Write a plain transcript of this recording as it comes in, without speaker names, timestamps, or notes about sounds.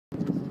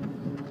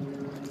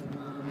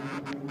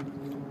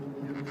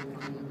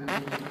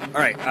All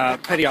right,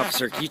 Petty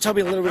Officer, can you tell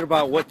me a little bit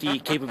about what the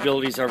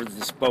capabilities of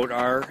this boat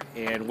are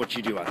and what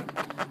you do on it?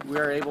 We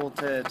are able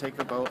to take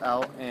the boat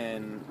out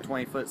in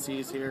 20-foot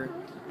seas here,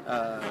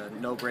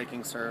 no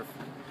breaking surf.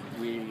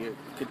 We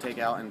could take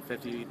out in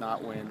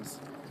 50-knot winds.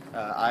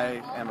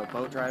 I am a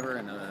boat driver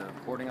and a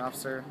boarding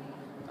officer.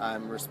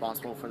 I'm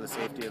responsible for the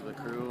safety of the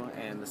crew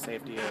and the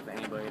safety of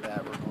anybody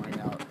that we're going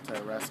out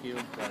to rescue.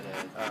 But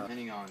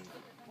depending on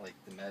like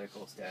the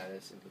medical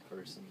status of the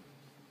person,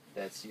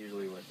 that's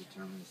usually what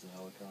determines the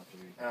helicopter.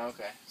 Oh,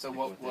 okay. So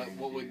what would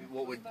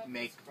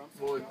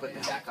put the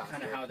back on?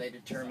 Kind of how they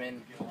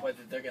determine whether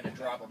they're going to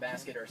drop a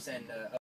basket or send a